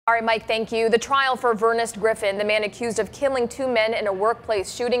All right, Mike, thank you. The trial for Vernest Griffin, the man accused of killing 2 men in a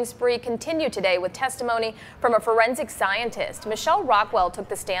workplace shooting spree, continued today with testimony from a forensic scientist. Michelle Rockwell took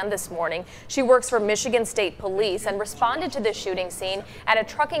the stand this morning. She works for Michigan State Police and responded to the shooting scene at a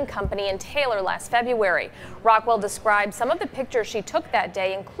trucking company in Taylor last February. Rockwell described some of the pictures she took that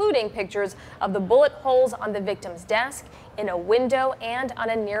day, including pictures of the bullet holes on the victim's desk, in a window, and on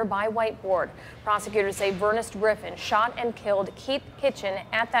a nearby whiteboard. Prosecutors say Vernest Griffin shot and killed Keith Kitchen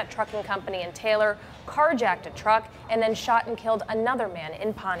at that trucking company in Taylor, carjacked a truck, and then shot and killed another man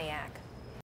in Pontiac.